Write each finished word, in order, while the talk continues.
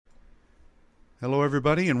Hello,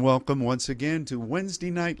 everybody, and welcome once again to Wednesday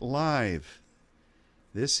Night Live.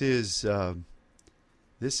 This is a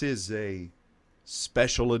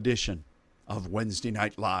special edition of Wednesday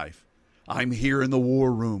Night Live. I'm here in the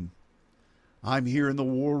war room. I'm here in the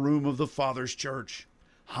war room of the Father's Church,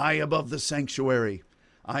 high above the sanctuary.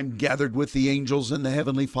 I'm gathered with the angels and the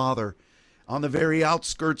Heavenly Father on the very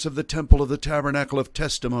outskirts of the Temple of the Tabernacle of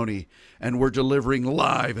Testimony, and we're delivering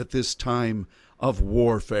live at this time of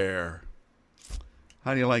warfare.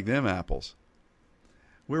 How do you like them apples?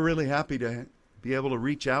 We're really happy to be able to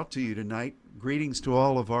reach out to you tonight. Greetings to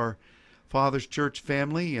all of our Father's Church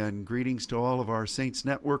family and greetings to all of our Saints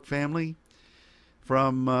Network family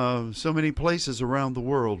from so many places around the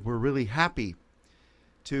world. We're really happy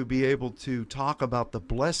to be able to talk about the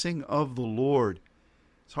blessing of the Lord.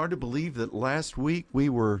 It's hard to believe that last week we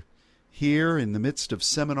were here in the midst of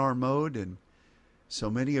seminar mode, and so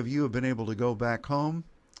many of you have been able to go back home.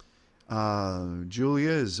 Julia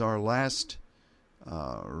is our last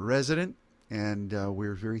resident, and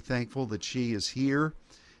we're very thankful that she is here.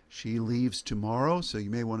 She leaves tomorrow, so you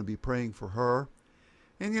may want to be praying for her.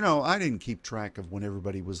 And, you know, I didn't keep track of when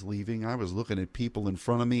everybody was leaving. I was looking at people in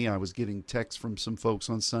front of me. I was getting texts from some folks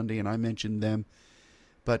on Sunday, and I mentioned them.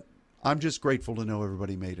 But I'm just grateful to know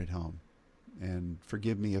everybody made it home. And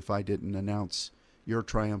forgive me if I didn't announce your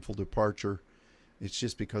triumphal departure. It's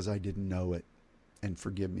just because I didn't know it. And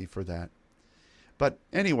forgive me for that. But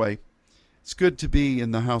anyway, it's good to be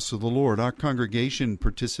in the house of the Lord. Our congregation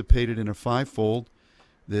participated in a fivefold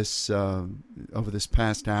over this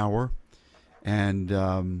past hour.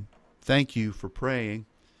 And thank you for praying.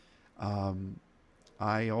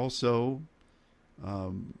 I also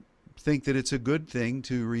think that it's a good thing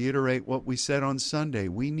to reiterate what we said on Sunday.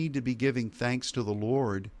 We need to be giving thanks to the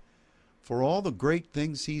Lord for all the great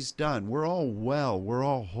things He's done. We're all well. We're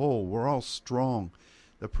all whole. We're all strong.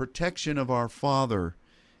 The protection of our Father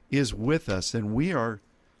is with us, and we are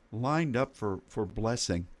lined up for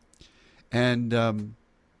blessing. And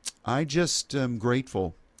I just am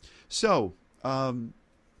grateful. So,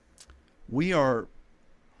 we are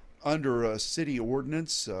under a city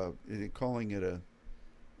ordinance, calling it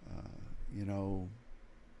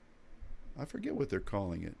I forget what they're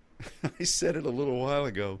calling it. I said it a little while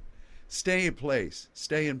ago. Stay in place.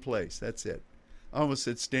 Stay in place. That's it. I almost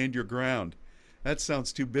said stand your ground. That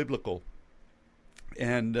sounds too biblical.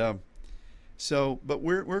 And but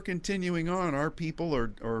we're continuing on. Our people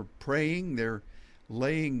are praying. They're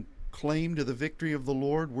laying claim to the victory of the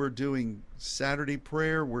Lord. We're doing Saturday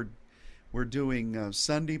prayer. We're doing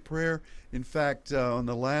Sunday prayer. In fact, on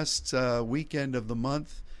the last weekend of the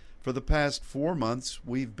month, for the past 4 months,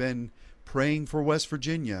 we've been praying for West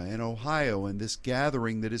Virginia and Ohio and this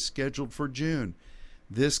gathering that is scheduled for June.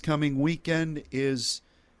 This coming weekend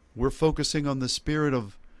we're focusing on the spirit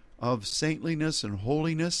of saintliness and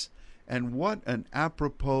holiness, and what an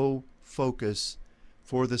apropos focus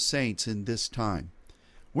for the saints in this time.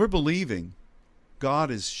 We're believing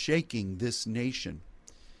God is shaking this nation,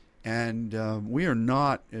 and we are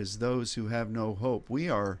not as those who have no hope.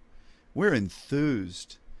 We're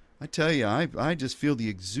enthused. I tell you, I just feel the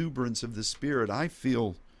exuberance of the Spirit. I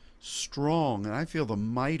feel strong, and I feel the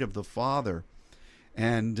might of the Father.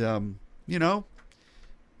 And one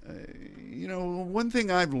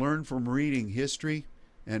thing I've learned from reading history,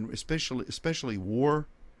 and especially war,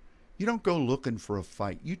 you don't go looking for a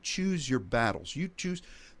fight. You choose your battles. You choose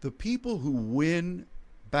the people who win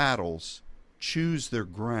battles, choose their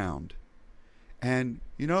ground. And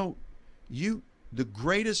the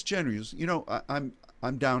greatest generals.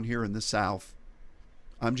 I'm down here in the South.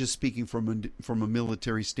 I'm just speaking from a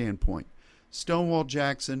military standpoint. Stonewall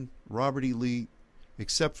Jackson, Robert E. Lee,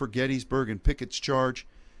 except for Gettysburg and Pickett's Charge,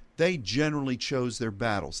 they generally chose their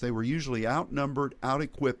battles. They were usually outnumbered,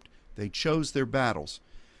 out-equipped. They chose their battles.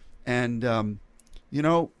 And,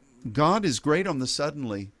 God is great on the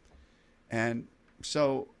suddenly. And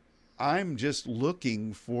so I'm just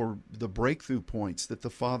looking for the breakthrough points that the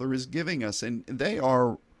Father is giving us. And they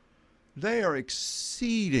are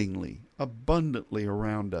exceedingly abundantly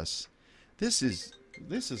around us. This is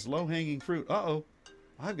low-hanging fruit. Uh-oh.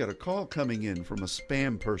 I've got a call coming in from a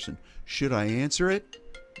spam person. Should I answer it?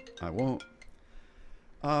 I won't.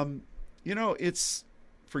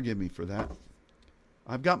 Forgive me for that.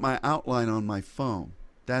 I've got my outline on my phone.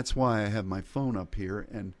 That's why I have my phone up here.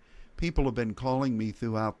 And people have been calling me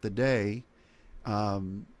throughout the day,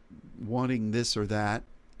 wanting this or that.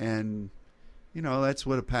 And, that's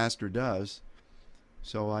what a pastor does.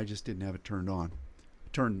 So I just didn't have it turned on.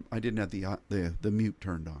 I didn't have the mute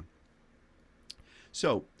turned on.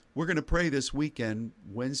 So we're going to pray this weekend,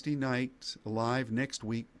 Wednesday night live next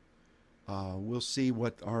week. We'll see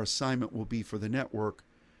what our assignment will be for the network.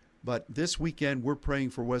 But this weekend, we're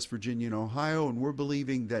praying for West Virginia and Ohio, and we're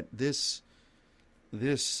believing that this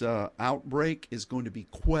outbreak is going to be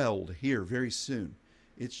quelled here very soon.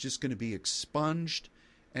 It's just going to be expunged,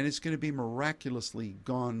 and it's going to be miraculously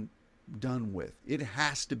done with. It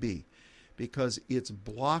has to be, because it's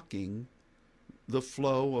blocking the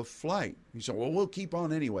flow of flight. You say, well, we'll keep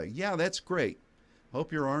on anyway. Yeah, that's great.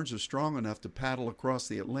 Hope your arms are strong enough to paddle across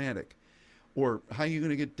the Atlantic. Or how are you going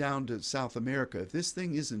to get down to South America? If this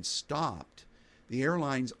thing isn't stopped, the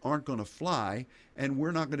airlines aren't going to fly, and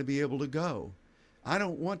we're not going to be able to go. I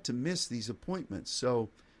don't want to miss these appointments. So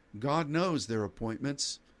God knows their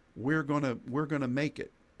appointments. We're gonna make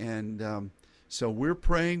it. And so we're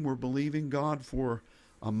praying, we're believing God for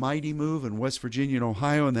a mighty move in West Virginia and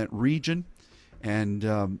Ohio, in that region, and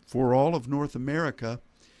for all of North America.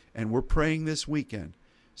 And we're praying this weekend.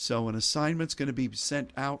 So an assignment's going to be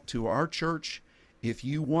sent out to our church. If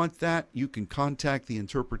you want that, you can contact the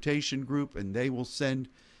interpretation group, and they will send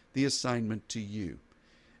the assignment to you.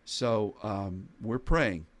 So we're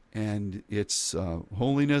praying, and it's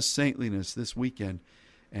holiness, saintliness this weekend,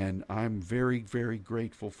 and I'm very, very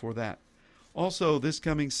grateful for that. Also, this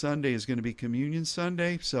coming Sunday is going to be Communion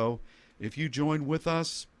Sunday, so if you join with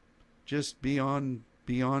us, just be on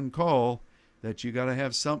call that you got to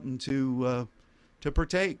have something to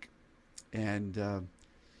partake. And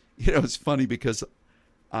it's funny because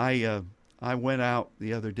I went out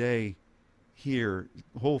the other day here.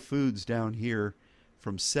 Whole Foods down here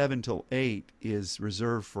from 7 till 8 is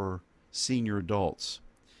reserved for senior adults,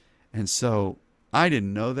 and so I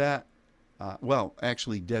didn't know that. Well,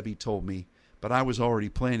 actually, Debbie told me, but I was already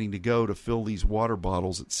planning to go to fill these water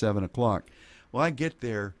bottles at 7 o'clock. Well, I get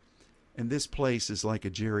there, and this place is like a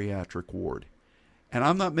geriatric ward. And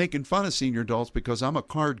I'm not making fun of senior adults because I'm a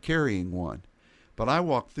card-carrying one. But I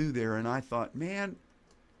walked through there, and I thought, man,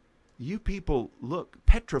 you people look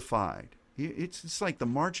petrified. It's like the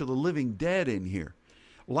March of the Living Dead in here.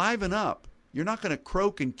 Liven up. You're not going to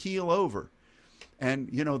croak and keel over. And,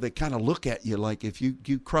 they kind of look at you like if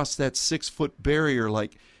you cross that 6-foot barrier,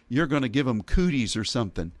 like you're going to give them cooties or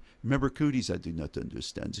something. Remember cooties? I do not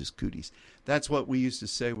understand this cooties. That's what we used to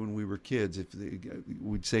say when we were kids.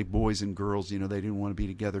 We'd say boys and girls, they didn't want to be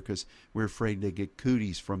together because we're afraid they'd get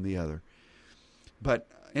cooties from the other. But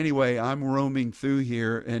anyway, I'm roaming through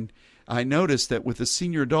here, and I noticed that with the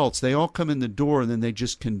senior adults, they all come in the door, and then they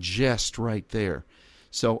just congest right there.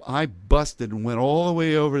 So I busted and went all the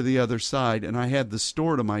way over to the other side, and I had the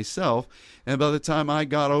store to myself. And by the time I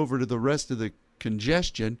got over to the rest of the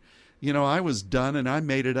congestion, I was done, and I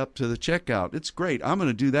made it up to the checkout. It's great. I'm going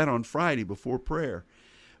to do that on Friday before prayer.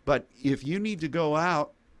 But if you need to go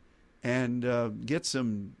out and get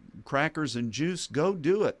some crackers and juice, go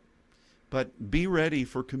do it. But be ready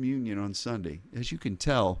for communion on Sunday. As you can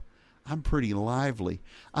tell, I'm pretty lively.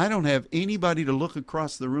 I don't have anybody to look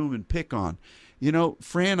across the room and pick on.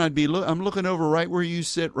 Fran, I'm looking over right where you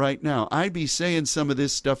sit right now. I'd be saying some of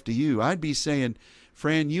this stuff to you. I'd be saying,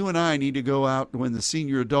 Fran, you and I need to go out when the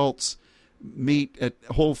senior adults meet at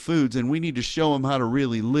Whole Foods, and we need to show them how to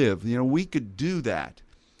really live. We could do that.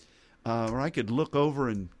 Or I could look over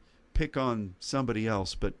and pick on somebody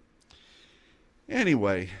else. But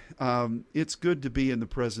anyway, it's good to be in the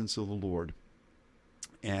presence of the Lord.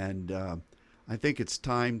 And I think it's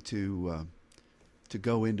time to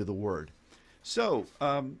go into the Word. So,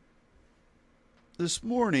 this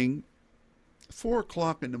morning, 4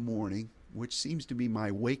 o'clock in the morning, which seems to be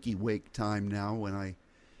my wakey wake time now when I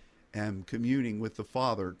am communing with the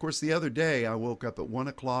Father. Of course, the other day I woke up at 1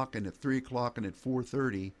 o'clock and at 3 o'clock and at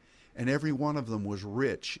 4:30, and every one of them was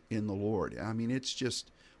rich in the Lord. I mean, it's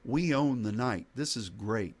just, we own the night. This is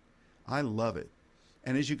great. I love it.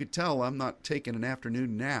 And as you could tell, I'm not taking an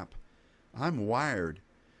afternoon nap. I'm wired.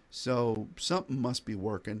 So something must be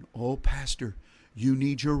working. Oh, Pastor, you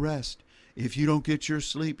need your rest. If you don't get your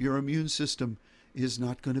sleep, your immune system is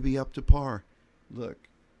not going to be up to par. Look,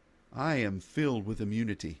 I am filled with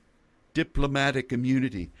immunity, diplomatic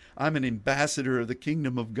immunity. I'm an ambassador of the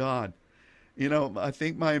kingdom of God. I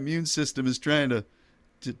think my immune system is trying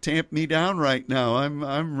to tamp me down right now.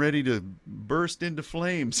 I'm ready to burst into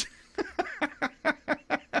flames.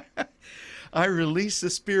 I release the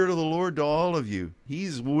Spirit of the Lord to all of you.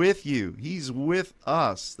 He's with you. He's with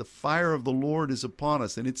us. The fire of the Lord is upon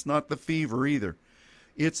us, and it's not the fever either.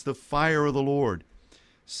 It's the fire of the Lord.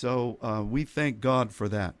 So we thank God for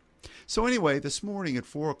that. So anyway, this morning at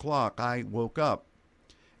 4 o'clock, I woke up,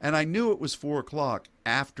 and I knew it was 4 o'clock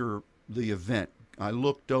after the event. I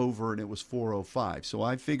looked over, and it was 4:05. So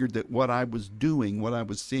I figured that what I was doing, what I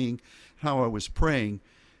was seeing, how I was praying,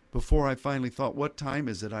 before I finally thought, what time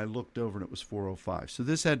is it? I looked over and it was 4:05. So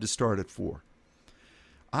this had to start at 4.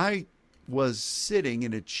 I was sitting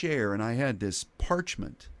in a chair and I had this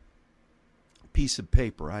parchment piece of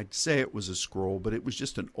paper. I'd say it was a scroll, but it was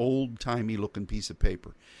just an old-timey looking piece of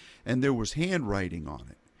paper. And there was handwriting on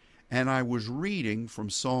it. And I was reading from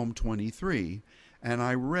Psalm 23, and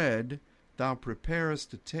I read, "Thou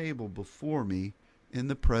preparest a table before me in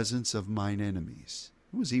the presence of mine enemies."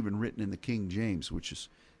 It was even written in the King James, which is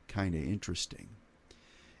kind of interesting.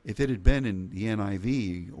 If it had been in the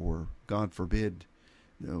NIV, or God forbid,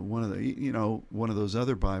 one of those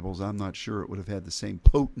other Bibles, I'm not sure it would have had the same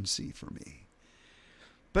potency for me.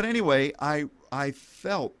 But anyway, I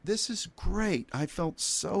felt, this is great. I felt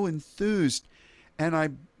so enthused, and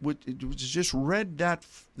I just read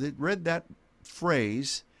that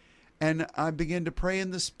phrase, and I began to pray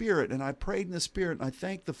in the Spirit, and I prayed in the Spirit, and I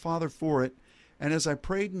thanked the Father for it. And as I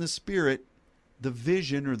prayed in the Spirit, the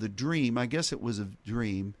vision or the dream, I guess it was a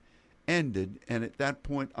dream, ended, and at that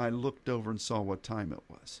point I looked over and saw what time it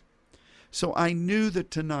was. So I knew that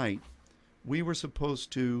tonight we were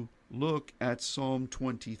supposed to look at Psalm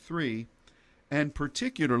 23, and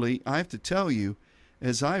particularly, I have to tell you,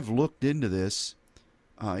 as I've looked into this,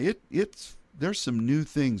 there's some new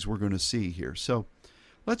things we're going to see here. So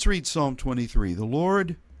let's read Psalm 23. "The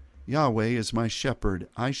Lord Yahweh is my shepherd,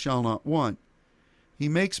 I shall not want. He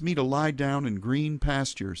makes me to lie down in green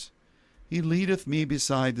pastures. He leadeth me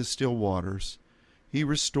beside the still waters. He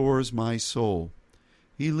restores my soul.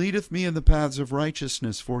 He leadeth me in the paths of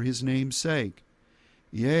righteousness for his name's sake.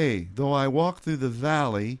 Yea, though I walk through the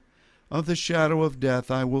valley of the shadow of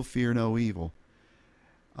death, I will fear no evil.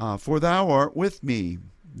 For thou art with me.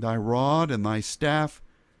 Thy rod and thy staff,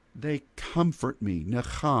 they comfort me."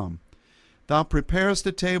 Necham. "Thou preparest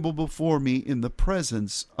a table before me in the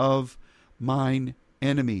presence of mine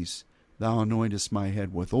enemies. Thou anointest my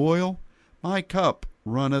head with oil. My cup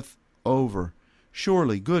runneth over.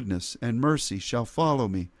 Surely goodness and mercy shall follow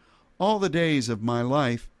me all the days of my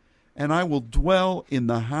life, and I will dwell in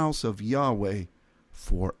the house of Yahweh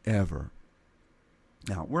forever."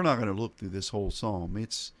 Now, we're not going to look through this whole psalm.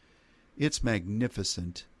 It's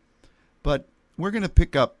magnificent. But we're going to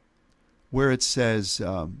pick up where it says,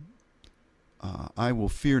 "I will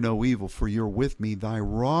fear no evil, for you're with me. Thy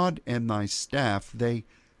rod and thy staff, they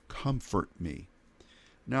comfort me."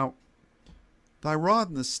 Now, thy rod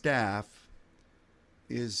and the staff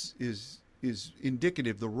is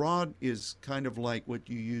indicative. The rod is kind of like what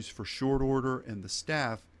you use for short order, and the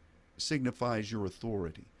staff signifies your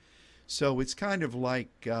authority. So it's kind of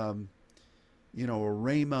like, a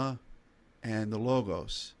rhema and the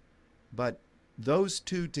logos. But those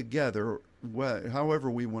two together, however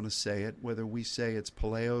we want to say it, whether we say it's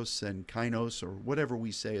paleos and kainos or whatever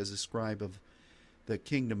we say as a scribe of the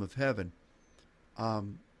kingdom of heaven,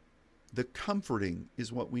 the comforting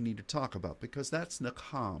is what we need to talk about, because that's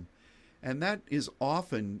Nacham. And that is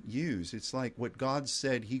often used. It's like what God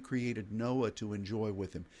said he created Noah to enjoy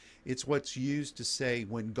with him. It's what's used to say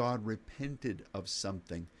when God repented of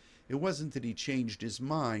something. It wasn't that he changed his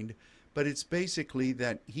mind, but it's basically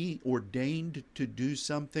that he ordained to do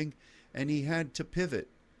something and he had to pivot.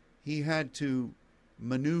 He had to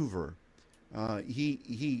maneuver.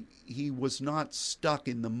 He was not stuck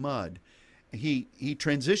in the mud. He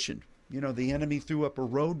transitioned. The enemy threw up a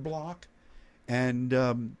roadblock,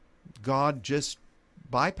 and God just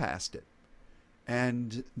bypassed it.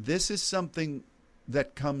 And this is something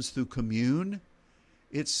that comes through commune.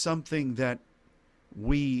 It's something that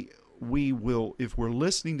we will, if we're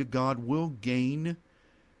listening to God, will gain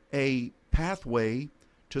a pathway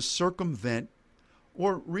to circumvent,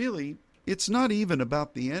 or really, it's not even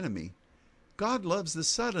about the enemy. God loves the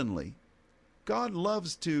suddenly. God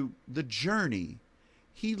loves the journey.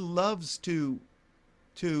 He loves to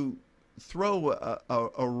throw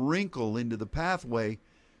a wrinkle into the pathway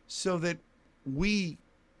so that we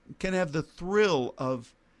can have the thrill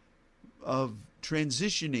of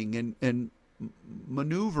transitioning and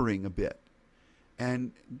maneuvering a bit.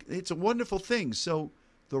 And it's a wonderful thing. So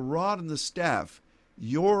the rod and the staff,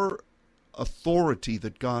 your authority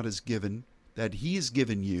that God has given, that he has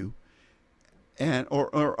given you, and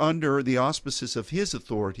or under the auspices of his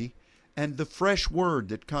authority, and the fresh word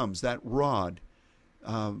that comes, that rod,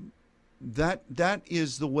 that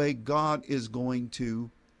is the way God is going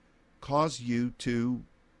to cause you to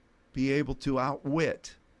be able to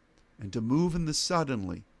outwit and to move in the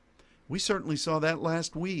suddenly. We certainly saw that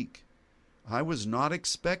last week. I was not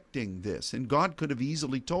expecting this, and God could have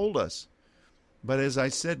easily told us. But as I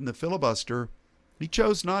said in the filibuster, he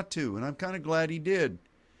chose not to, and I'm kind of glad he did.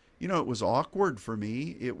 It was awkward for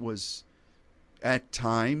me. It was at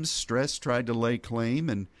times, stress tried to lay claim,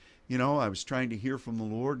 and I was trying to hear from the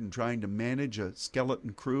Lord and trying to manage a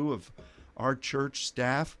skeleton crew of our church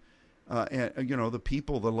staff, and the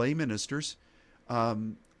people, the lay ministers.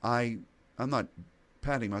 I'm not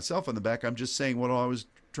patting myself on the back. I'm just saying what I was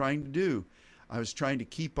trying to do. I was trying to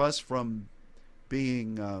keep us from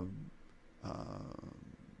being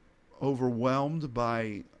overwhelmed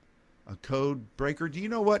by a code breaker. Do you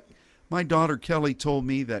know what? My daughter Kelly told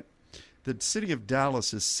me that the city of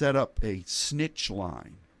Dallas has set up a snitch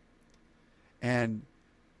line. And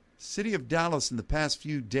city of Dallas in the past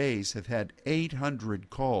few days have had 800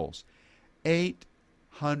 calls.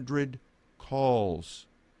 800 calls.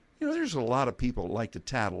 There's a lot of people that like to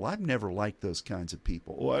tattle. I've never liked those kinds of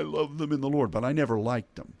people. Oh, I love them in the Lord, but I never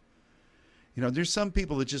liked them. There's some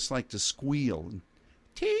people that just like to squeal.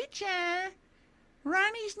 Teacher,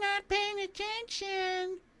 Ronnie's not paying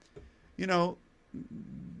attention.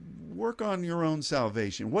 Work on your own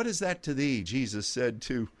salvation. What is that to thee? Jesus said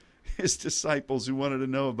to his disciples who wanted to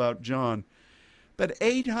know about John. But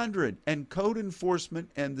 800, and code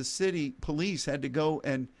enforcement and the city police had to go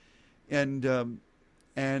and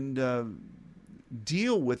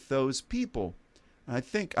deal with those people. I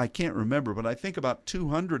can't remember, but I think about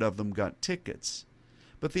 200 of them got tickets.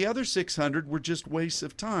 But the other 600 were just wastes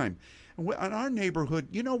of time. And in our neighborhood,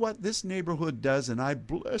 you know what this neighborhood does, and I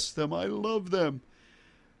bless them, I love them.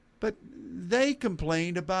 But they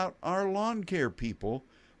complained about our lawn care people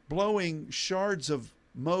blowing shards of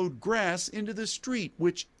mowed grass into the street,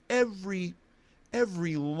 which every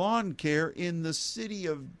lawn care in the city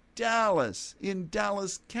of Dallas, in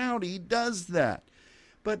Dallas County, does that.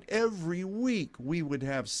 But every week we would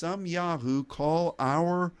have some yahoo call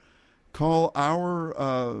our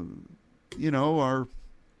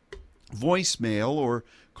voicemail or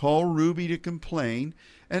call Ruby to complain,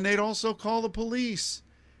 and they'd also call the police.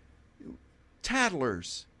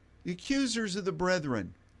 Tattlers, accusers of the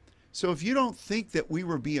brethren. So if you don't think that we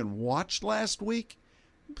were being watched last week,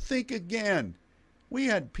 think again. We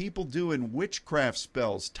had people doing witchcraft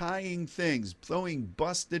spells, tying things, throwing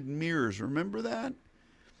busted mirrors. Remember that?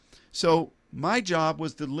 So my job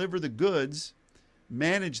was to deliver the goods,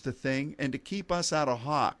 manage the thing, and to keep us out of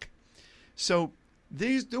hock. So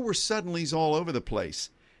there were suddenlies all over the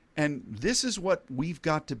place. And this is what we've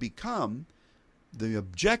got to become. The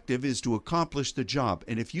objective is to accomplish the job.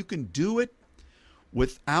 And if you can do it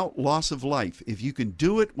without loss of life, if you can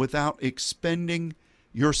do it without expending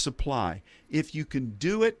your supply, if you can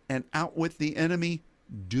do it and outwit the enemy,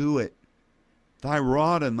 do it. Thy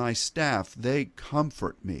rod and thy staff, they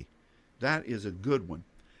comfort me. That is a good one.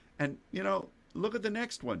 And, look at the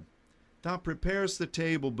next one. Thou preparest the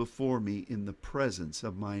table before me in the presence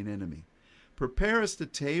of mine enemy. Preparest the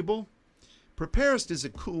table. Preparest is a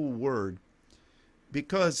cool word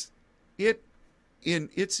because the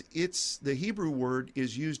Hebrew word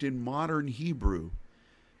is used in modern Hebrew,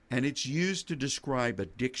 and it's used to describe a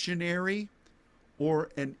dictionary or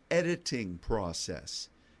an editing process.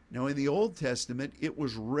 Now, in the Old Testament, it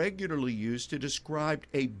was regularly used to describe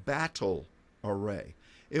a battle array.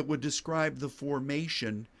 It would describe the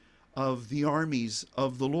formation of the armies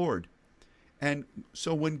of the Lord. And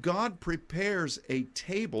so when God prepares a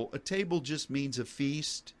table just means a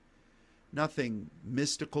feast. Nothing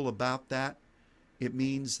mystical about that. It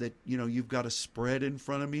means that, you've got a spread in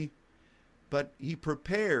front of me. But he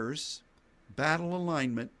prepares battle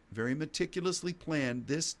alignment, very meticulously planned,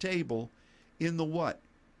 this table in the what?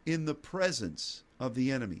 In the presence of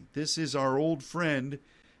the enemy. This is our old friend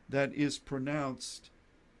that is pronounced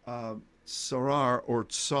Sarar or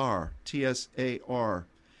Tsar, T-S-A-R.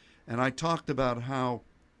 And I talked about how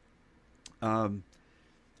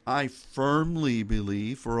I firmly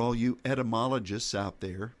believe, for all you etymologists out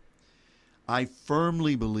there, I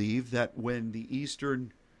firmly believe that when the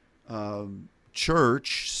Eastern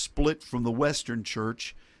Church split from the Western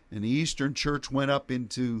Church, and the Eastern Church went up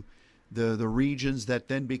into the regions that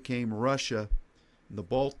then became Russia, the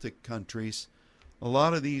Baltic countries, a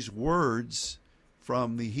lot of these words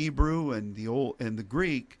from the Hebrew and the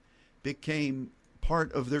Greek became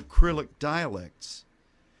part of their Cyrillic dialects.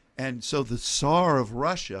 And so the Tsar of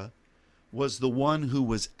Russia was the one who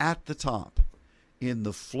was at the top in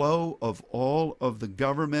the flow of all of the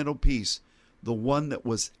governmental piece, the one that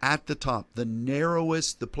was at the top, the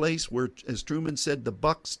narrowest, the place where, as Truman said, the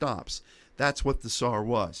buck stops. That's what the Tsar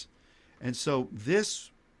was. And so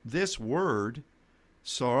this word,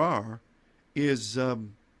 Sarar, is a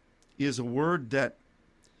word that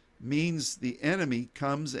means the enemy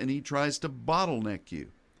comes and he tries to bottleneck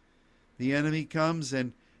you. The enemy comes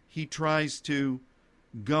and he tries to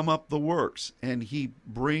gum up the works, and he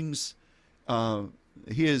brings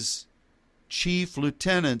his chief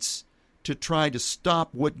lieutenants to try to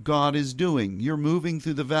stop what God is doing. You're moving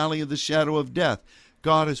through the valley of the shadow of death.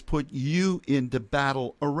 God has put you into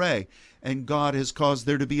battle array, and God has caused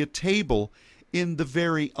there to be a table in the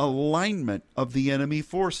very alignment of the enemy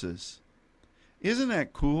forces. Isn't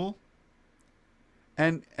that cool?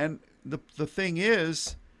 And the thing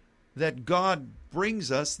is that God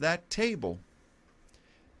brings us that table.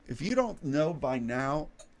 If you don't know by now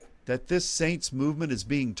that this saints movement is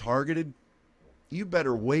being targeted, you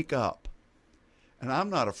better wake up. And I'm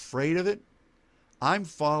not afraid of it. I'm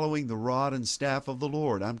following the rod and staff of the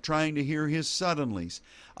Lord. I'm trying to hear his suddenlies.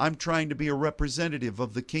 I'm trying to be a representative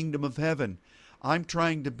of the kingdom of heaven. I'm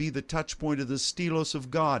trying to be the touch point of the stelos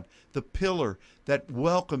of God, the pillar that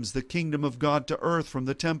welcomes the kingdom of God to earth from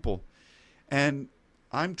the temple. And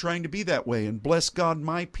I'm trying to be that way. And bless God,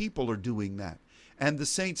 my people are doing that. And the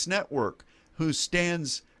Saints Network, who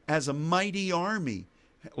stands as a mighty army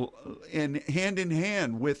and hand in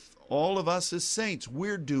hand with all of us as saints,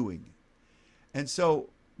 we're doing. And so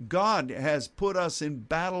God has put us in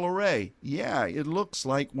battle array. Yeah, it looks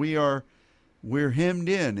like we're hemmed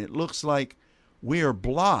in. It looks like we are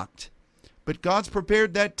blocked. But God's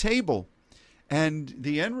prepared that table. And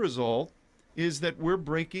the end result is that we're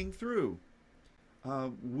breaking through.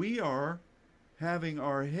 We are having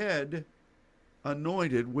our head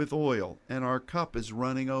anointed with oil, and our cup is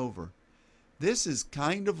running over. This is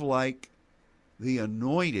kind of like the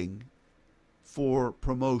anointing for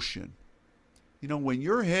promotion. You know, when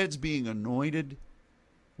your head's being anointed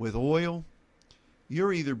with oil,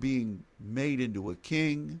 you're either being made into a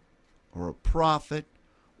king or a prophet,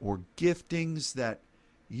 or giftings that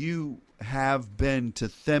you have been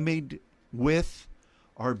tethemied with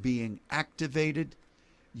are being activated.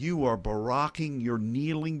 You are baracking, you're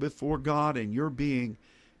kneeling before God, and you're being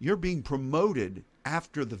promoted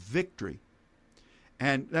after the victory.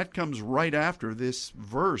 And that comes right after this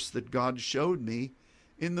verse that God showed me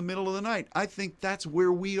in the middle of the night. I think that's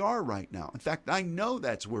where we are right now. In fact, I know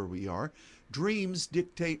that's where we are. Dreams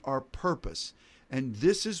dictate our purpose. And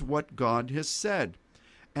this is what God has said.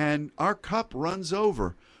 And our cup runs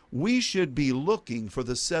over. We should be looking for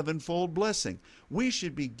the sevenfold blessing. We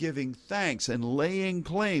should be giving thanks and laying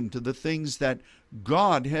claim to the things that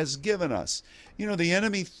God has given us. You know, the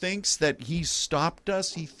enemy thinks that he stopped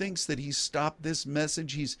us. He thinks that he stopped this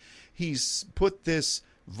message. He's put this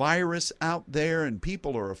virus out there, and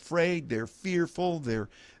people are afraid. They're fearful. They're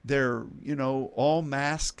all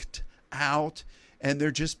masked out, and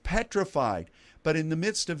they're just petrified. But in the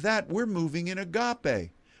midst of that, we're moving in agape.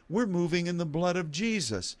 We're moving in the blood of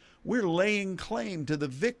Jesus. We're laying claim to the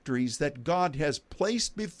victories that God has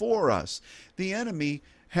placed before us. The enemy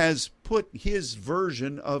has put his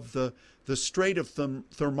version of the Strait of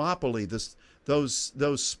Thermopylae,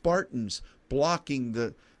 those Spartans blocking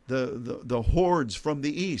the hordes from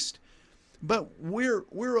the east. But we're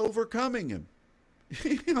overcoming him.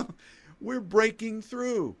 We're breaking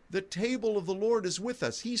through. The table of the Lord is with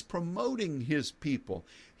us. He's promoting his people.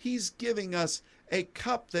 He's giving us a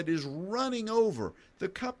cup that is running over. The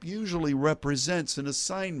cup usually represents an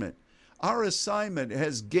assignment. Our assignment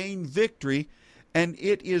has gained victory, and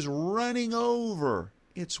it is running over.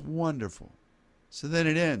 It's wonderful. So then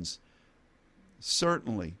it ends.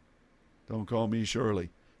 Certainly, don't call me Shirley.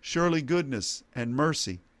 Surely goodness and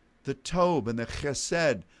mercy, the Tob and the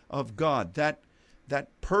Chesed of God, that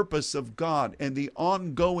purpose of God and the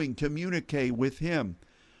ongoing communique with him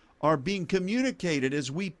are being communicated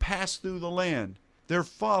as we pass through the land. They're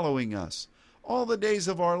following us all the days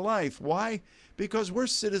of our life. Why? Because we're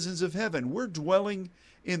citizens of heaven. We're dwelling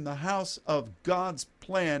in the house of God's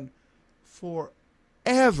plan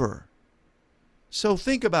forever. So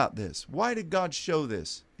think about this. Why did God show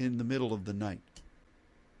this in the middle of the night?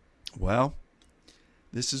 Well,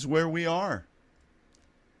 this is where we are.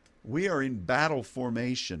 We are in battle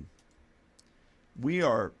formation. We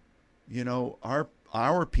are,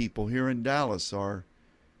 our people here in Dallas are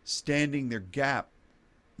standing their gap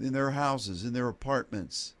in their houses, in their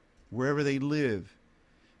apartments, wherever they live.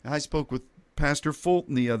 I spoke with Pastor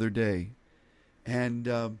Fulton the other day,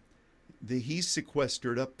 and he's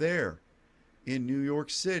sequestered up there in New York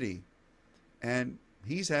City, and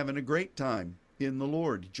he's having a great time in the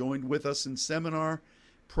Lord. He joined with us in seminar,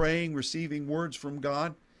 praying, receiving words from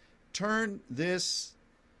God. Turn this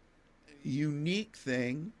unique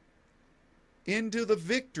thing into the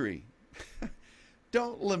victory.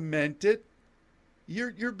 Don't lament it.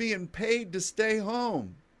 You're being paid to stay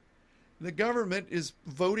home. The government is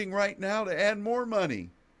voting right now to add more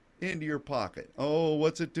money into your pocket. Oh,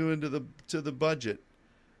 what's it doing to the budget?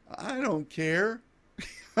 I don't care.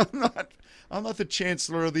 I'm not the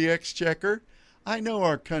chancellor of the exchequer. I know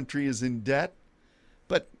our country is in debt,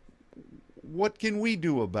 but what can we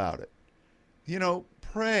do about it?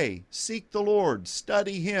 Pray, seek the Lord,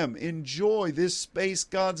 study Him, enjoy this space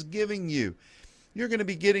God's giving you. You're going to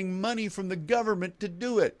be getting money from the government to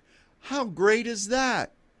do it. How great is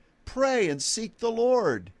that? Pray and seek the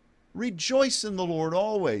Lord. Rejoice in the Lord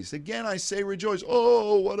always. Again, I say rejoice.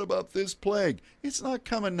 Oh, what about this plague? It's not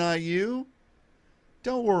coming nigh you.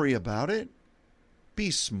 Don't worry about it.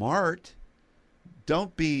 Be smart.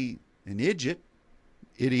 Don't be an idiot.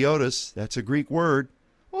 Idiotus, that's a Greek word.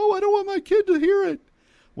 Oh, I don't want my kid to hear it.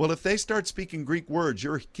 Well, if they start speaking Greek words,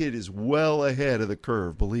 your kid is well ahead of the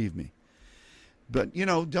curve, believe me. But,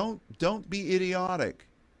 don't be idiotic.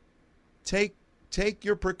 Take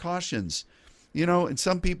your precautions. And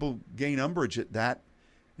some people gain umbrage at that.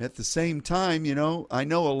 At the same time, I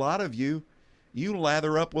know a lot of you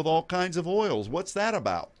lather up with all kinds of oils. What's that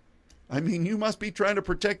about? I mean, you must be trying to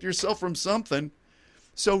protect yourself from something.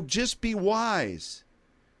 So just be wise.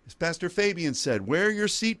 As Pastor Fabian said, wear your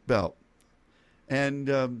seatbelt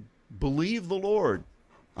and believe the Lord.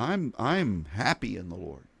 I'm happy in the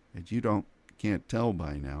Lord. And you can't tell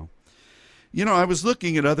by now. I was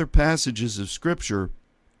looking at other passages of Scripture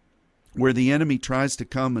where the enemy tries to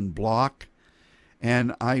come and block,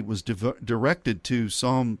 and I was directed to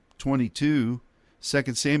Psalm 22,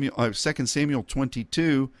 2 Samuel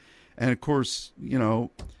 22, and of course,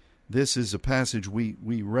 this is a passage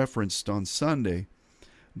we referenced on Sunday.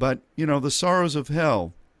 But, the sorrows of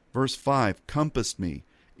hell, verse 5, compassed me.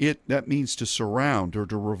 That means to surround or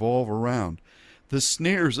to revolve around. The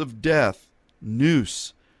snares of death, a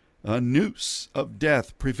noose of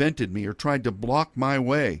death prevented me or tried to block my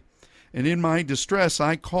way. And in my distress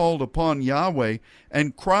I called upon Yahweh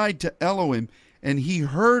and cried to Elohim, and He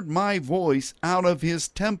heard my voice out of His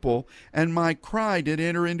temple, and my cry did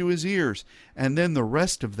enter into His ears. And then the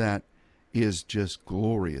rest of that is just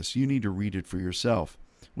glorious. You need to read it for yourself.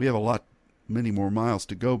 We have many more miles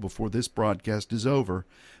to go before this broadcast is over,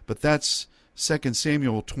 but that's 2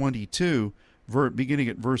 Samuel 22, beginning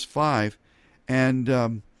at verse 5,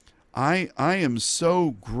 and I am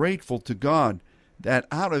so grateful to God that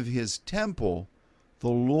out of His temple the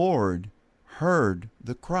Lord heard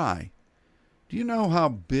the cry. Do you know how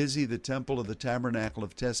busy the temple of the Tabernacle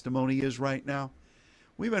of Testimony is right now?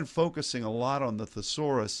 We've been focusing a lot on the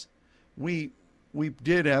thesaurus. We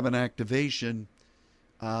did have an activation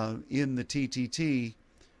in the TTT.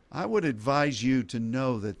 I would advise you to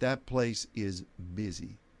know that place is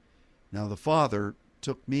busy. Now, the Father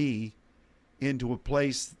took me into a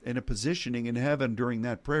place and a positioning in heaven during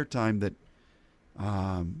that prayer time that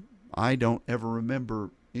I don't ever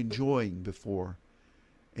remember enjoying before.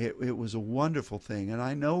 It was a wonderful thing, and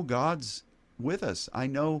I know God's with us. I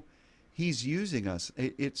know He's using us.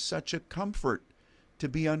 It's such a comfort to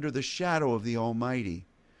be under the shadow of the Almighty.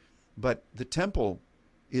 But the temple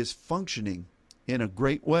is functioning in a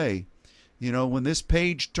great way. When this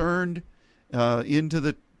page turned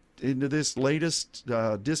into this latest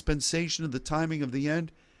dispensation of the timing of the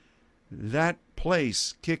end, that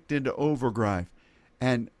place kicked into overdrive.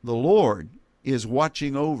 And the Lord is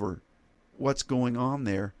watching over what's going on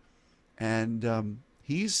there. And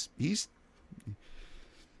He's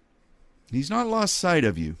not lost sight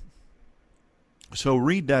of you. So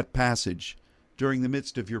read that passage during the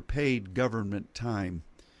midst of your paid government time.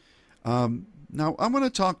 Now, I'm going to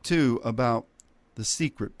talk, too, about the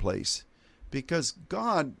secret place, because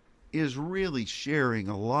God is really sharing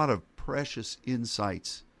a lot of precious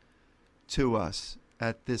insights to us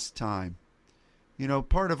at this time.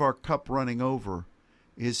 Part of our cup running over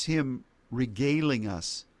is Him regaling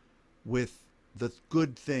us with the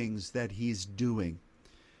good things that He's doing.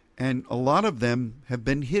 And a lot of them have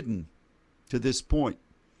been hidden to this point.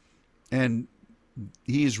 And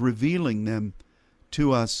He is revealing them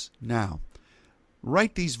to us now.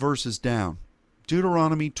 Write these verses down.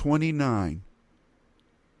 Deuteronomy 29,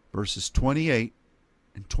 verses 28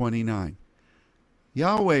 and 29.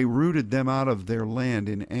 Yahweh rooted them out of their land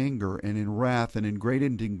in anger and in wrath and in great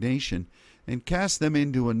indignation, and cast them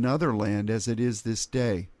into another land as it is this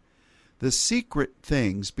day. The secret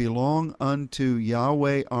things belong unto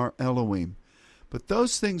Yahweh our Elohim, but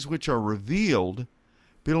those things which are revealed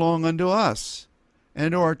belong unto us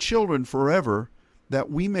and to our children forever, that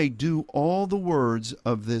we may do all the words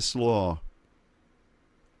of this law.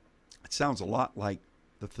 It sounds a lot like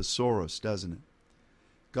the thesaurus, doesn't it?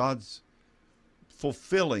 God's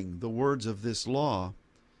fulfilling the words of this law.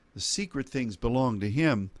 The secret things belong to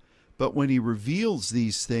Him, but when He reveals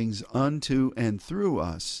these things unto and through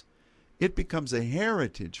us, it becomes a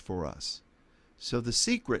heritage for us. So the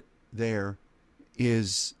secret there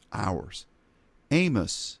is ours.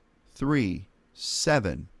 Amos 3,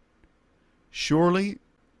 7. Surely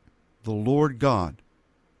the Lord God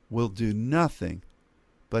will do nothing,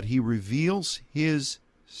 but he reveals his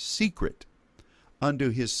secret unto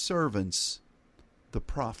his servants, the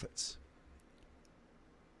prophets.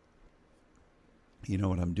 You know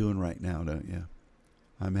what I'm doing right now, don't you?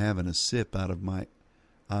 I'm having a sip out of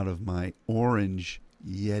my orange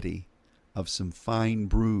Yeti of some fine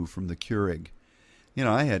brew from the Keurig. You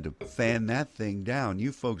know, I had to fan that thing down.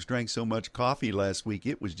 You folks drank so much coffee last week,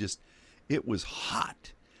 it was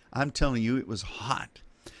hot. I'm telling you, it was hot.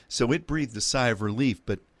 So it breathed a sigh of relief,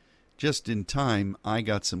 but just in time, I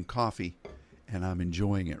got some coffee, and I'm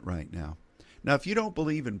enjoying it right now. Now, if you don't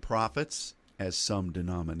believe in prophets, as some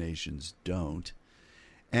denominations don't,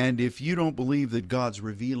 and if you don't believe that God's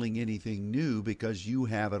revealing anything new because you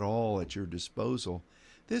have it all at your disposal,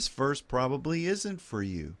 this verse probably isn't for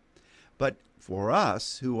you. But for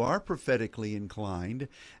us who are prophetically inclined,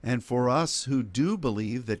 and for us who do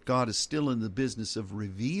believe that God is still in the business of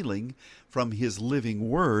revealing from his living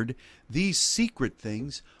word, these secret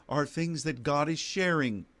things are things that God is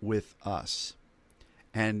sharing with us.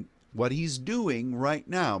 And what he's doing right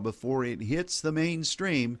now, before it hits the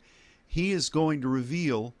mainstream, he is going to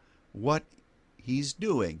reveal what he's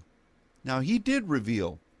doing. Now, he did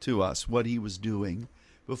reveal to us what he was doing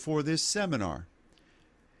before this seminar.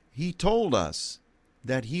 He told us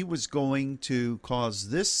that he was going to cause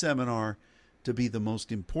this seminar to be the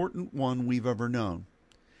most important one we've ever known.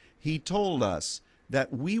 He told us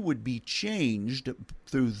that we would be changed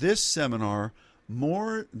through this seminar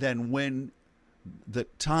more than when the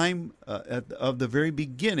time of the very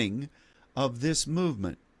beginning of this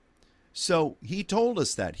movement. So he told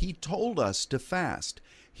us that. He told us to fast.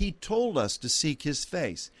 He told us to seek his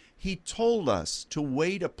face. He told us to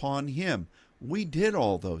wait upon him. We did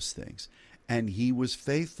all those things, and he was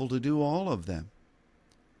faithful to do all of them.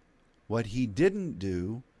 What he didn't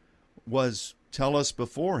do was tell us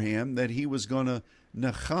beforehand that he was going to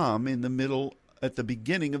nacham at the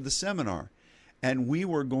beginning of the seminar, and we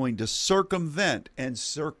were going to circumvent and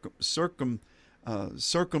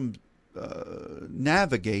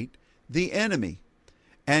navigate the enemy.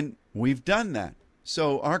 And we've done that.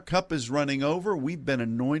 So our cup is running over. We've been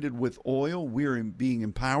anointed with oil. We're being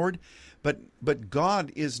empowered. But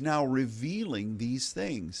God is now revealing these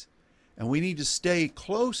things. And we need to stay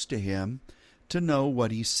close to him to know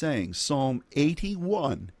what he's saying. Psalm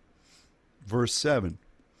 81, verse 7.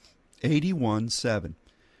 81:7.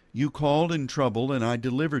 You called in trouble, and I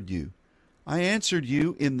delivered you. I answered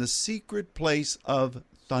you in the secret place of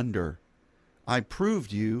thunder. I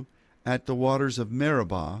proved you at the waters of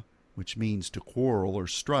Meribah, which means to quarrel or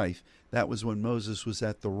strife. That was when Moses was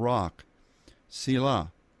at the rock.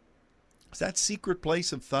 Selah. It's that secret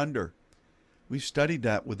place of thunder. We've studied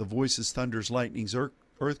that with the voices, thunders, lightnings,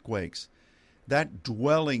 earthquakes. That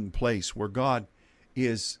dwelling place where God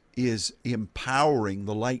is empowering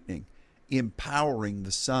the lightning, empowering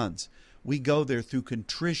the suns. We go there through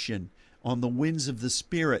contrition on the winds of the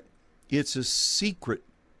Spirit. It's a secret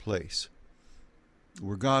place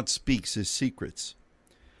where God speaks his secrets.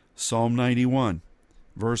 Psalm 91,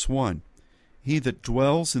 verse 1. He that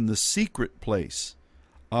dwells in the secret place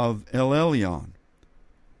of El Elyon,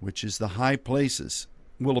 which is the high places,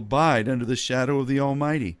 will abide under the shadow of the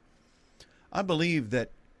Almighty. I believe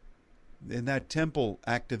that in that temple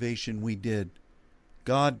activation we did,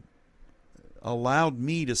 God allowed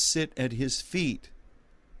me to sit at his feet,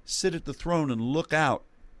 sit at the throne and look out.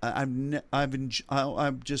 I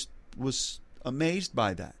just was amazed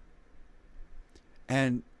by that.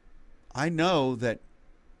 And I know that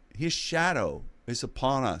his shadow is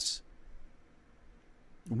upon us.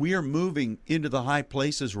 We are moving into the high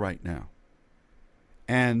places right now.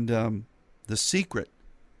 And the secret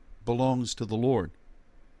belongs to the Lord.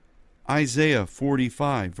 Isaiah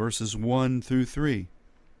 45, verses 1 through 3.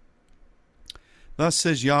 Thus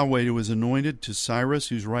says Yahweh to his anointed, to Cyrus,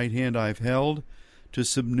 whose right hand I have held, to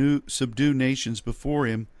subdue nations before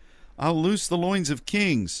him. I'll loose the loins of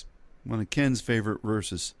kings, one of Ken's favorite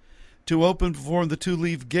verses, to open before him the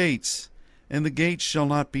two-leaved gates, and the gates shall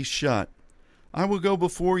not be shut. I will go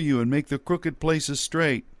before you and make the crooked places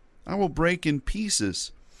straight. I will break in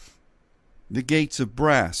pieces the gates of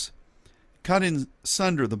brass, cut in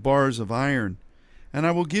sunder the bars of iron, and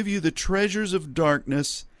I will give you the treasures of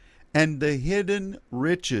darkness and the hidden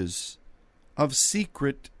riches of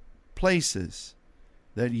secret places,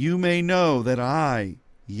 that you may know that I,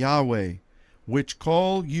 Yahweh, which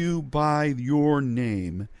call you by your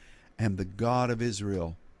name, am the God of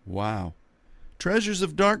Israel. Wow. Treasures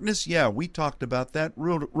of darkness? Yeah, we talked about that,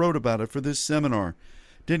 wrote about it for this seminar.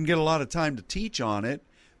 Didn't get a lot of time to teach on it,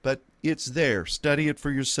 but it's there. Study it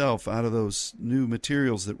for yourself out of those new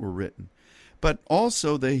materials that were written. But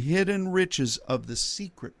also the hidden riches of the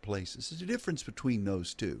secret places. There's a difference between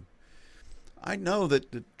those two. I know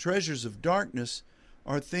that the treasures of darkness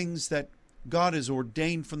are things that God has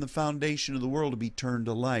ordained from the foundation of the world to be turned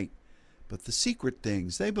to light. But the secret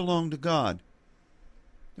things, they belong to God.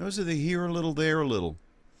 Those are the here a little, there a little.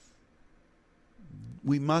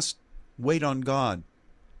 We must wait on God,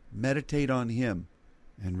 meditate on Him,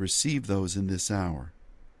 and receive those in this hour.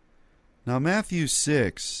 Now, Matthew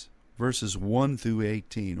 6, verses 1 through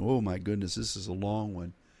 18. Oh, my goodness, this is a long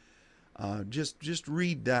one. Just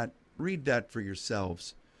read that. Read that for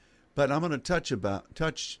yourselves. But I'm going to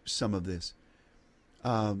touch some of this.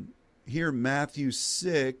 Here, Matthew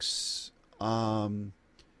 6,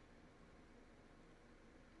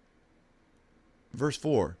 verse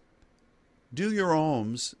 4. Do your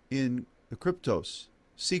alms in the cryptos,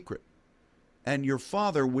 secret, and your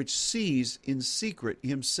Father which sees in secret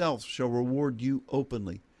Himself shall reward you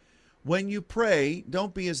openly. When you pray,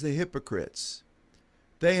 don't be as the hypocrites.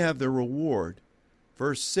 They have their reward.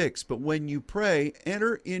 Verse 6, but when you pray,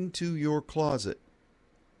 enter into your closet.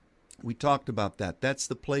 We talked about that. That's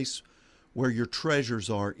the place where your treasures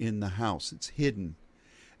are in the house. It's hidden.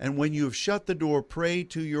 And when you have shut the door, pray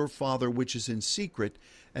to your Father which is in secret,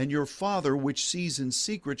 and your Father which sees in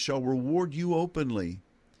secret shall reward you openly.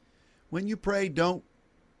 When you pray, don't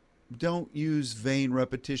use vain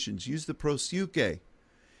repetitions. Use the proseuche.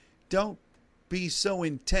 Don't be so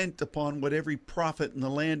intent upon what every prophet in the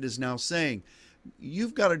land is now saying.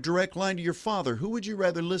 You've got a direct line to your Father. Who would you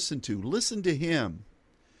rather listen to? Listen to Him.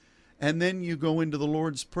 And then you go into the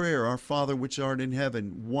Lord's Prayer, Our Father which art in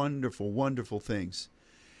heaven. Wonderful, wonderful things.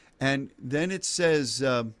 And then it says,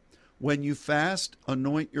 when you fast,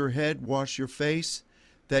 anoint your head, wash your face,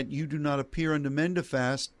 that you do not appear unto men to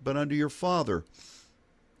fast, but unto your Father,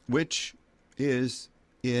 which is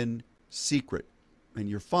in secret. And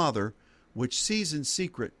your Father, which sees in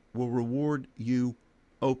secret, will reward you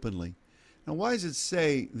openly. Now, why does it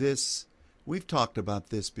say this? We've talked about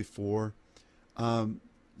this before. When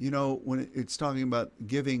it's talking about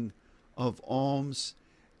giving of alms,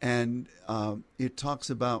 and it talks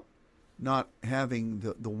about not having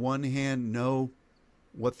the one hand know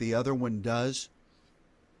what the other one does.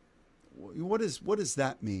 What does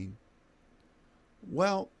that mean?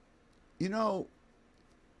 Well,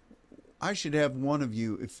 I should have one of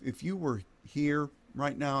you, if you were here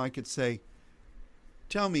right now, I could say,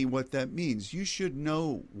 tell me what that means. You should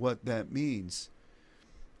know what that means.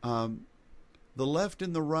 The left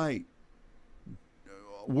and the right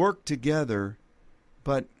work together,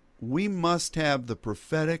 but we must have the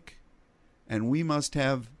prophetic and we must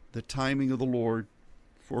have the timing of the Lord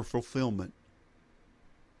for fulfillment.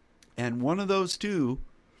 And one of those two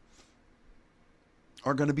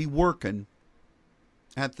are going to be working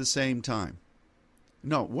at the same time.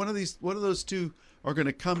 No, one of those two are going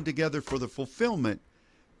to come together for the fulfillment,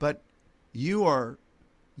 but you are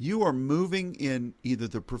moving in either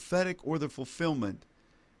the prophetic or the fulfillment,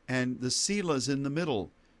 and the Selah's in the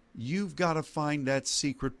middle. You've got to find that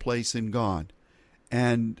secret place in God,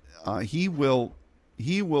 and He will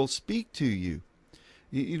speak to you.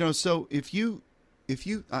 So if you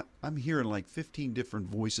I'm hearing like 15 different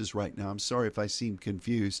voices right now. I'm sorry if I seem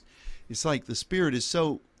confused. It's like the Spirit is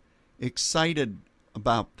so excited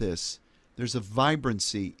about this. There's a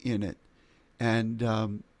vibrancy in it,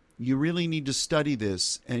 and you really need to study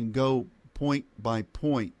this and go point by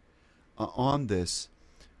point on this.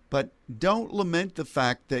 But don't lament the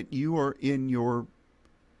fact that you are in your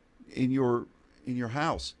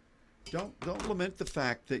house. Don't lament the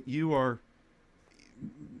fact that you are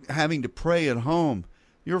having to pray at home.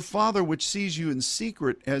 Your Father which sees you in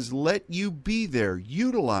secret has let you be there.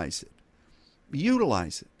 Utilize it.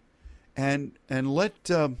 And let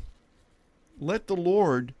the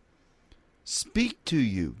Lord speak to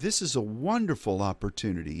you. This is a wonderful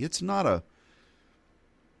opportunity. It's not a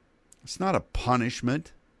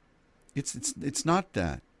punishment. It's not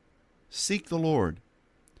that. Seek the Lord.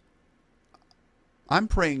 I'm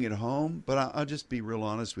praying at home, but I'll just be real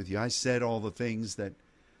honest with you. I said all the things that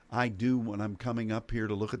I do when I'm coming up here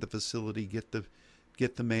to look at the facility, get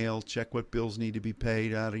the mail, check what bills need to be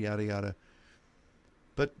paid, yada, yada, yada.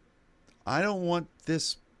 But I don't want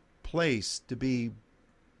this place to be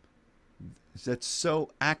that's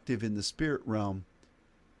so active in the spirit realm.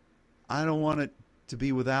 I don't want it to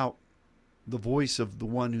be without the voice of the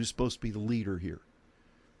one who's supposed to be the leader here.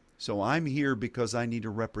 So I'm here because I need to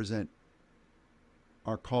represent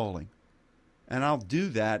our calling. And I'll do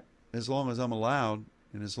that as long as I'm allowed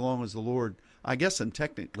and as long as the Lord, I guess I'm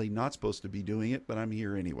technically not supposed to be doing it, but I'm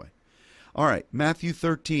here anyway. All right, Matthew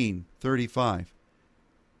 13:35.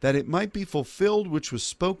 That it might be fulfilled which was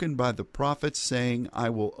spoken by the prophets, saying, I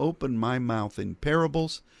will open my mouth in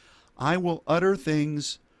parables. I will utter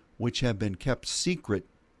things which have been kept secret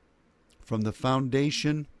from the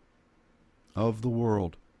foundation of the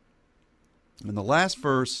world. And the last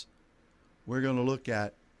verse we're going to look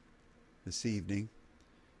at this evening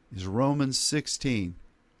is Romans 16,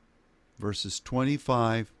 verses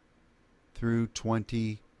 25 through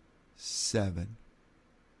 27.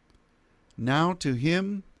 Now to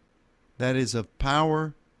him that is of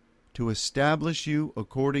power to establish you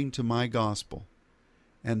according to my gospel,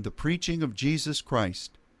 and the preaching of Jesus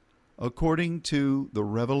Christ, according to the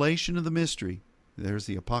revelation of the mystery, there's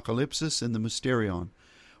the apocalypsis and the mysterion,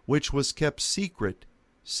 which was kept secret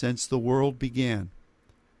since the world began,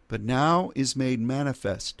 but now is made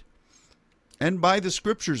manifest, and by the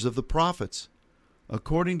scriptures of the prophets,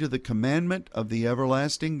 according to the commandment of the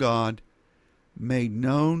everlasting God, made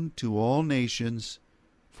known to all nations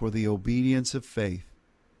for the obedience of faith.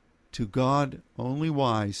 To God only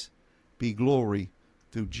wise be glory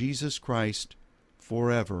through Jesus Christ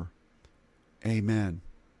forever. Amen.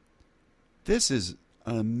 This is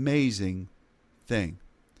an amazing thing.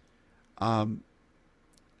 How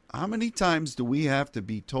many times do we have to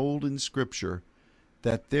be told in Scripture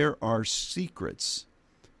that there are secrets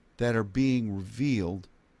that are being revealed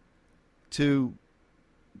to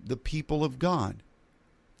the people of God?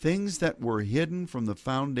 Things that were hidden from the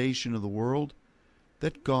foundation of the world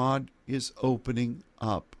that God is opening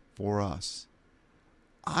up for us.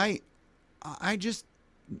 I just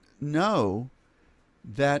know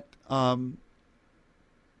that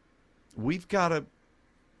we've got to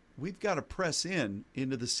press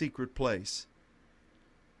into the secret place.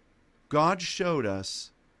 God showed us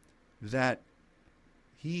that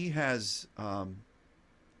He has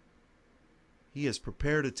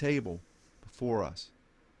prepared a table before us.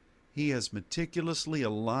 He has meticulously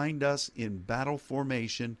aligned us in battle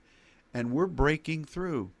formation, and we're breaking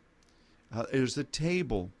through. There's a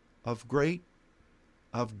table of great,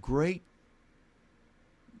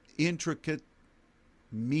 intricate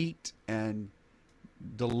meat and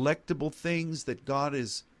delectable things that God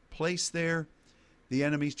has placed there. The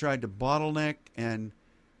enemy's tried to bottleneck and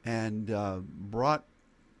brought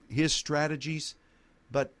his strategies,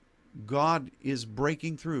 but God is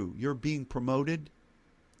breaking through. You're being promoted.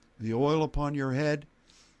 The oil upon your head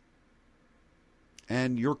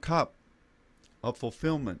and your cup of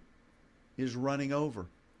fulfillment is running over.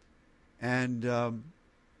 And,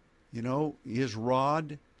 his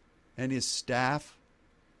rod and his staff,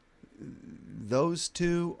 those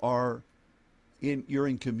two you're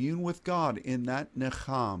in commune with God in that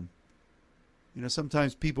necham.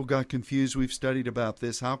 Sometimes people got confused. We've studied about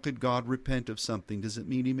this. How could God repent of something? Does it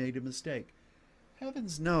mean he made a mistake?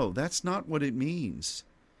 Heavens no, that's not what it means.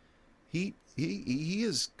 He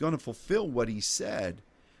is going to fulfill what he said.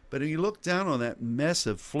 But if you look down on that mess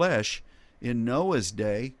of flesh in Noah's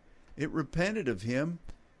day, it repented of him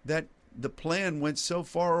that the plan went so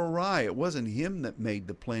far awry. It wasn't him that made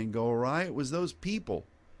the plan go awry. It was those people.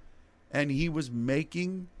 And he was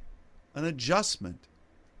making an adjustment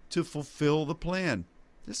to fulfill the plan.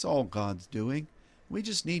 This is all God's doing. We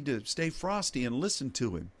just need to stay frosty and listen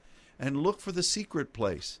to him and look for the secret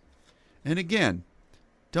place. And again,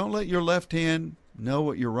 don't let your left hand know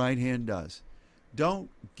what your right hand does. Don't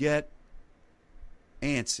get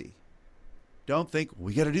antsy. Don't think,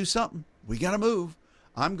 we got to do something. We got to move.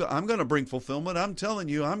 I'm going to bring fulfillment. I'm telling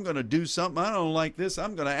you, I'm going to do something. I don't like this.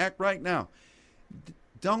 I'm going to act right now.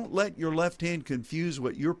 Don't let your left hand confuse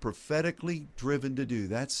what you're prophetically driven to do.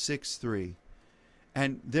 That's 6:3.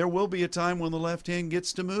 And there will be a time when the left hand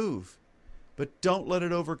gets to move. But don't let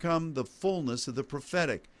it overcome the fullness of the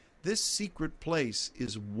prophetic. This secret place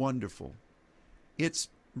is wonderful. It's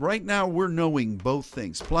right now we're knowing both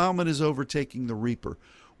things. Plowman is overtaking the reaper.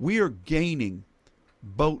 We are gaining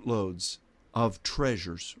boatloads of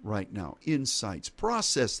treasures right now, insights.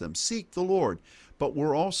 Process them, seek the Lord. But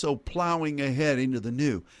we're also plowing ahead into the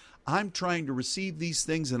new. I'm trying to receive these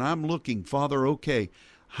things, and I'm looking, Father, okay,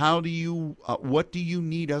 what do you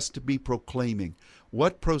need us to be proclaiming?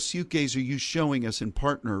 What prosukes are you showing us in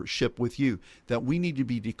partnership with you that we need to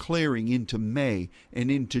be declaring into May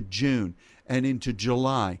and into June and into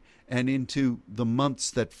July and into the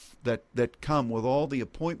months that come with all the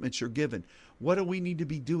appointments you're given? What do we need to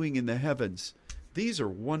be doing in the heavens? These are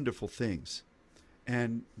wonderful things.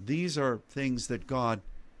 And these are things that God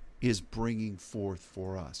is bringing forth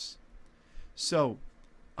for us. So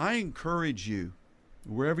I encourage you,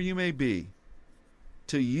 wherever you may be,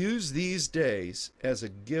 to use these days as a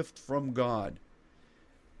gift from God.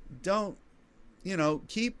 Don't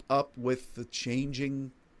keep up with the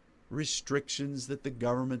changing restrictions that the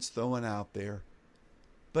government's throwing out there.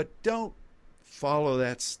 But don't follow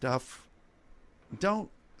that stuff. Don't,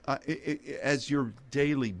 as your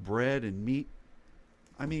daily bread and meat.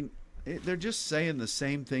 I mean, they're just saying the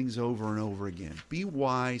same things over and over again. Be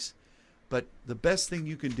wise, but the best thing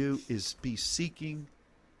you can do is be seeking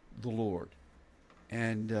the Lord.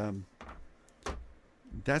 And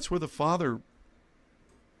that's what the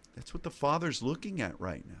Father's looking at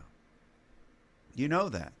right now. You know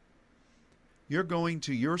that. You're going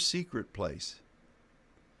to your secret place,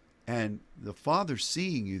 and the Father's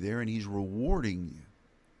seeing you there, and He's rewarding you.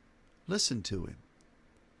 Listen to Him.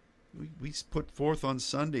 We put forth on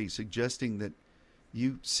Sunday suggesting that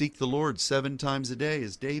you seek the Lord 7 times a day,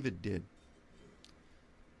 as David did.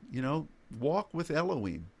 Walk with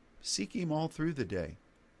Elohim. Seek Him all through the day.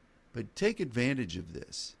 But take advantage of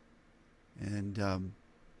this. And,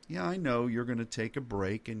 I know you're going to take a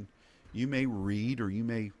break, and you may read or you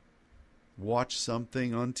may watch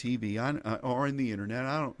something on TV or in the internet.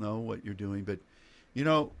 I don't know what you're doing. But,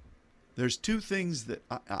 there's 2 things that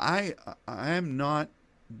I am not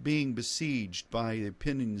being besieged by the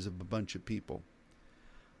opinions of a bunch of people.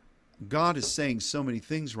 God is saying so many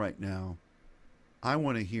things right now. I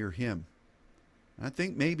want to hear Him. I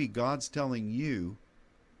think maybe God's telling you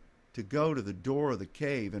to go to the door of the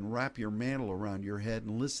cave and wrap your mantle around your head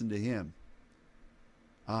and listen to Him.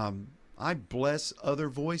 I bless other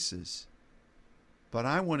voices, but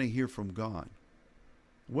I want to hear from God.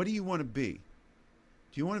 What do you want to be?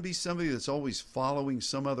 Do you want to be somebody that's always following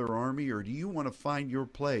some other army, or do you want to find your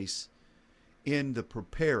place in the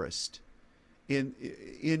preparest,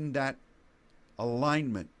 in that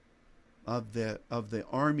alignment of the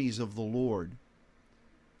armies of the Lord?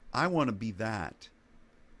 I want to be that.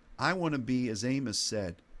 I want to be, as Amos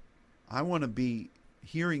said, I want to be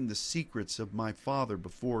hearing the secrets of my Father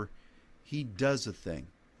before He does a thing.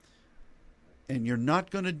 And you're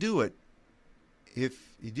not going to do it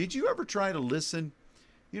did you ever try to listen?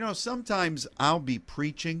 Sometimes I'll be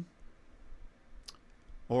preaching,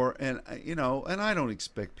 and I don't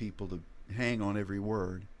expect people to hang on every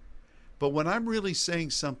word. But when I'm really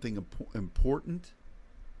saying something important,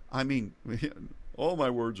 I mean, all my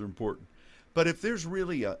words are important. But if there's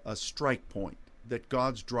really a strike point that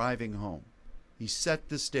God's driving home, He set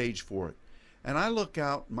the stage for it. And I look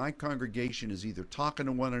out, my congregation is either talking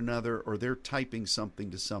to one another or they're typing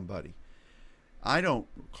something to somebody. I don't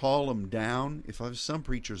call them down. If I was some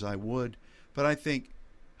preachers, I would. But I think,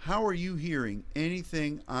 how are you hearing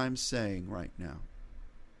anything I'm saying right now?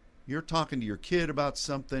 You're talking to your kid about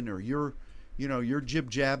something, or you're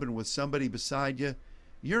jib-jabbing with somebody beside you.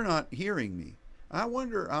 You're not hearing me. I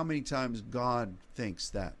wonder how many times God thinks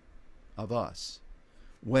that of us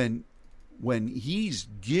when He's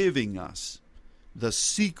giving us the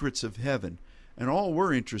secrets of heaven, and all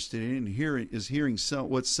we're interested in hearing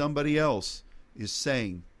what somebody else is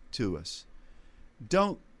saying to us.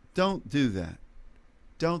 Don't do that.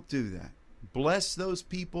 Don't do that. Bless those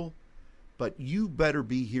people, but you better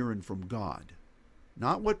be hearing from God,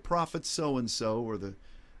 not what prophet so and so or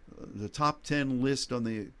the top 10 list on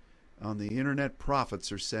the internet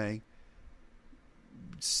prophets are saying.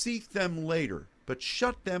 Seek them later, but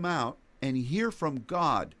shut them out and hear from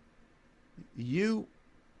God. You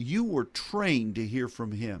were trained to hear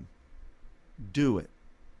from Him. Do it.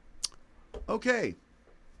 Okay,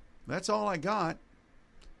 that's all I got.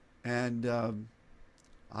 And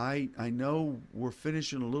I know we're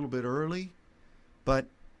finishing a little bit early, but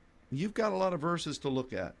you've got a lot of verses to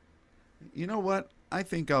look at. You know what? I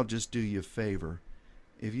think I'll just do you a favor.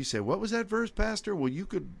 If you say, what was that verse, Pastor? Well, you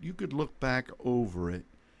could look back over it,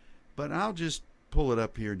 but I'll just pull it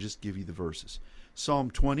up here and just give you the verses. Psalm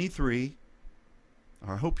 23.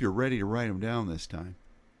 I hope you're ready to write them down this time.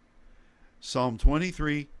 Psalm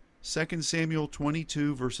 23, 2 Samuel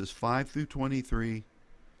 22, verses 5 through 23,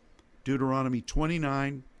 Deuteronomy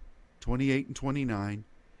 29, 28 and 29,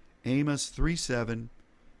 Amos 3:7,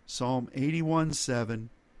 Psalm 81:7,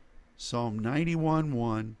 Psalm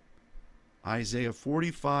 91:1, Isaiah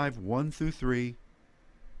 45, 1 through 3,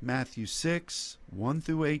 Matthew 6, 1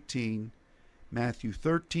 through 18, Matthew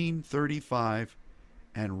 13, 35,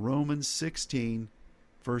 and Romans 16,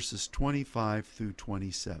 verses 25 through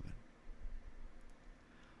 27.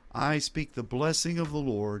 I speak the blessing of the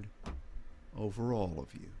Lord over all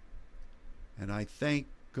of you. And I thank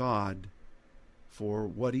God for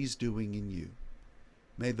what He's doing in you.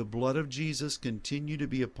 May the blood of Jesus continue to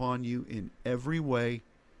be upon you in every way,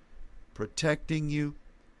 protecting you,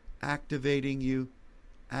 activating you,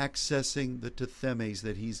 accessing the tethemes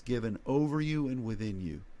that He's given over you and within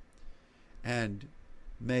you. And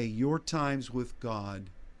May your times with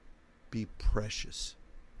God be precious.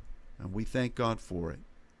 And we thank God for it.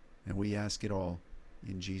 And we ask it all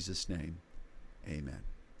in Jesus' name. Amen.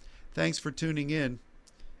 Thanks for tuning in.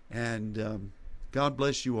 And God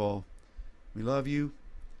bless you all. We love you.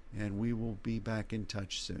 And we will be back in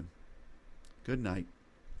touch soon. Good night.